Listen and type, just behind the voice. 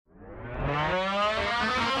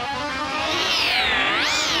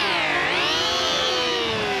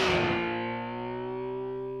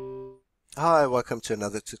Hi, welcome to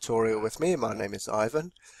another tutorial with me. My name is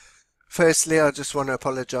Ivan. Firstly, I just want to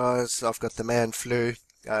apologize. I've got the man flu,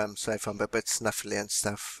 so if I'm a bit snuffly and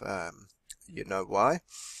stuff, you know why.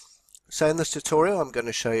 So in this tutorial, I'm going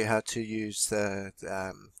to show you how to use the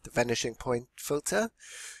vanishing point filter.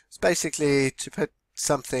 It's basically to put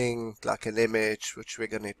something like an image, which we're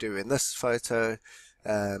going to do in this photo,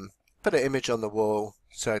 put an image on the wall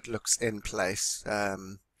so it looks in place.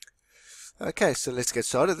 Okay, so let's get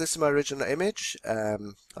started. This is my original image. I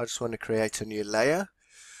just want to create a new layer.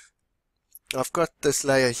 I've got this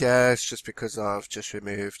layer here, it's just because I've just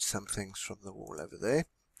removed some things from the wall over there.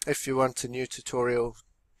 If you want a new tutorial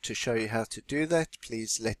to show you how to do that,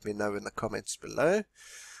 please let me know in the comments below.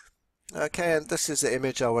 Okay, and this is the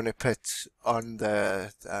image I want to put on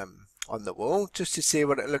the wall, just to see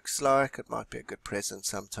what it looks like. It might be a good present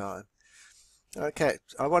sometime. Okay,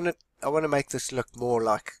 I want to make this look more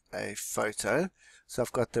like a photo, so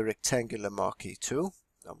I've got the rectangular marquee tool.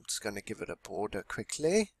 I'm just going to give it a border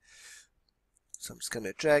quickly. So I'm just going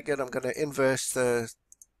to drag it. I'm going to inverse the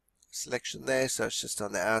selection there, so it's just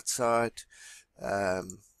on the outside.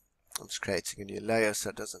 I'm just creating a new layer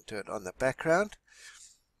so it doesn't do it on the background.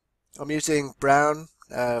 I'm using brown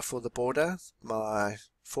for the border. My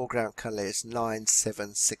foreground color is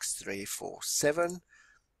 976347.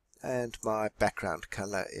 And my background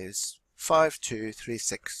color is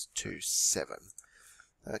 523627.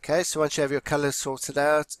 Okay, so once you have your colors sorted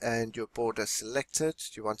out and your border selected,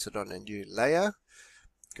 you want it on a new layer,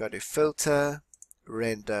 go to filter,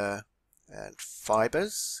 render, and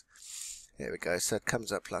fibers. There we go, so it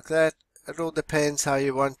comes up like that. It all depends how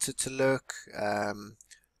you want it to look. I'm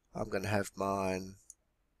going to have mine,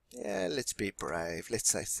 let's be brave,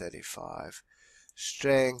 let's say 35.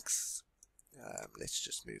 Strength, let's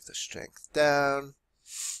just move the strength down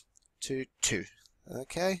to 2.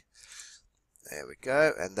 Okay, there we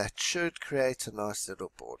go, and that should create a nice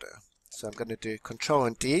little border. So I'm going to do Control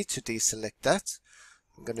and D to deselect that.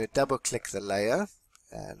 I'm going to double click the layer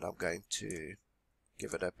and I'm going to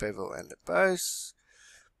give it a bevel and a boss,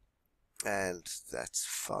 and that's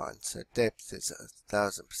fine. So depth is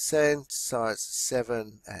 1000%, size is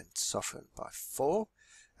 7, and soften by 4,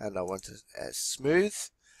 and I want it as smooth.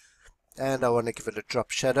 And I want to give it a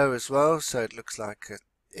drop shadow as well, so it looks like it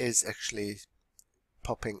is actually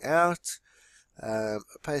popping out.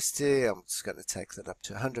 Opacity, I'm just going to take that up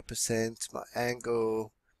to 100%. My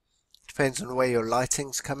angle depends on where your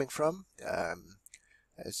lighting's coming from,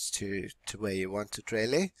 as to where you want it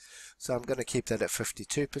really. So I'm going to keep that at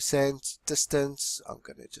 52%. Distance, I'm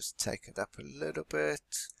going to just take it up a little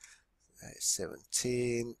bit.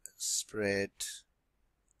 17. Spread.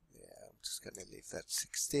 Just going to leave that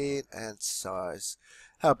 16, and size,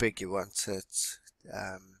 how big you want it.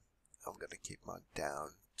 I'm going to keep mine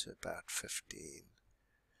down to about 15.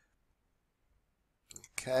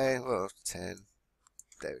 Okay, well 10,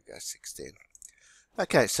 there we go, 16.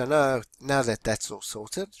 Okay, so now that that's all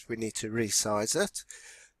sorted, we need to resize it.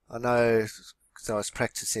 I know, because I was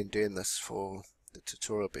practicing doing this for the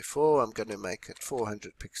tutorial before, I'm going to make it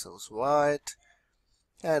 400 pixels wide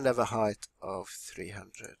and have a height of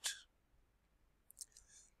 300.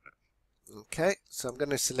 Okay, so I'm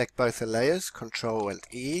going to select both the layers, Control and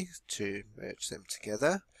E to merge them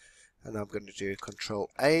together, and I'm going to do Control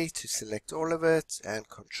A to select all of it and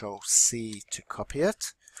Control C to copy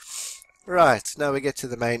it. Right, now we get to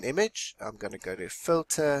the main image. I'm going to go to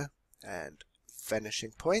Filter and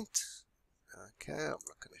Vanishing Point. Okay, I'm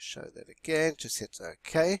not going to show that again, just hit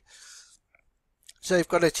OK. So you've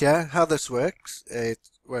got it here. How this works, it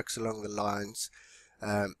works along the lines.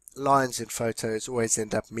 Lines in photos always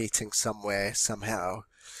end up meeting somewhere, somehow,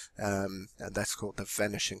 and that's called the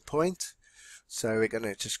vanishing point. So we're going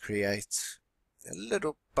to just create a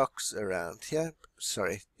little box around here.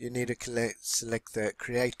 Sorry, you need to select the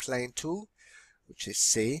Create Plane tool, which is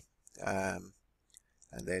C, and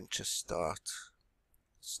then just start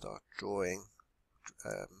drawing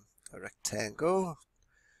a rectangle.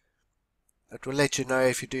 It will let you know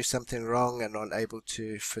if you do something wrong and aren't able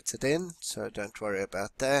to fit it in, so don't worry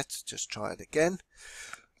about that, just try it again.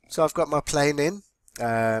 So I've got my plane in.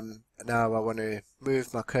 Now I want to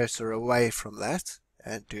move my cursor away from that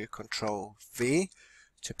and do Control V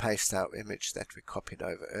to paste our image that we copied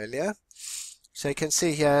over earlier. So you can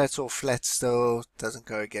see here it's all flat still, doesn't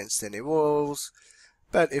go against any walls,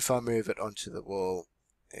 but if I move it onto the wall,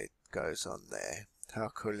 it goes on there. How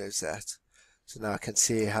cool is that? So now I can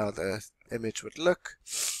see how the image would look.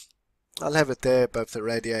 I'll have it there above the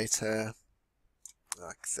radiator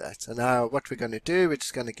like that. And now what we're going to do, we're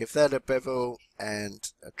just going to give that a bevel and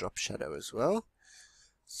a drop shadow as well.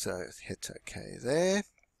 So hit OK there.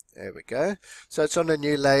 There we go. So it's on a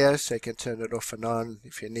new layer, so you can turn it off and on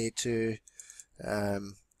if you need to.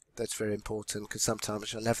 That's very important because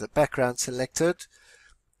sometimes you'll have the background selected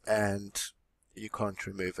and you can't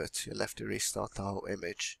remove it. You'll have to restart the whole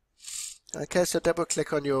image. Okay, so double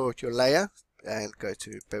click on your layer and go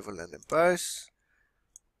to bevel and emboss.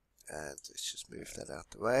 And let's just move that out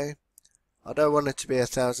the way. I don't want it to be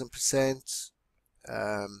 1000%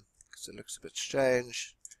 because it looks a bit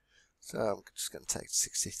strange. So I'm just going to take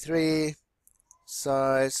 63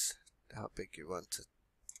 size, how big you want it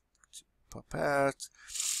to pop out,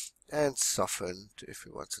 and soften if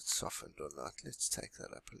you want it softened or not. Let's take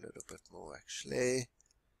that up a little bit more actually.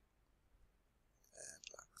 And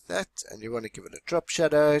like that. And you want to give it a drop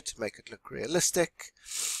shadow to make it look realistic.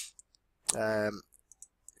 I'm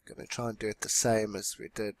going to try and do it the same as we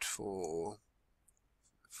did for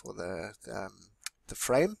the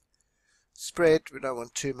frame. Spread, we don't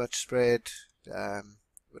want too much spread. We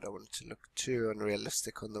don't want it to look too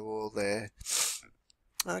unrealistic on the wall there.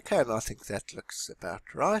 Okay, and I think that looks about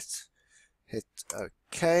right. Hit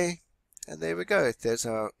OK, and there we go. There's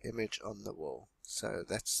our image on the wall. So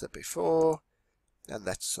that's the before, and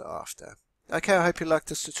that's the after. Okay, I hope you liked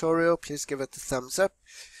this tutorial. Please give it a thumbs up,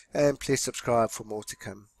 and please subscribe for more to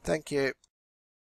come. Thank you.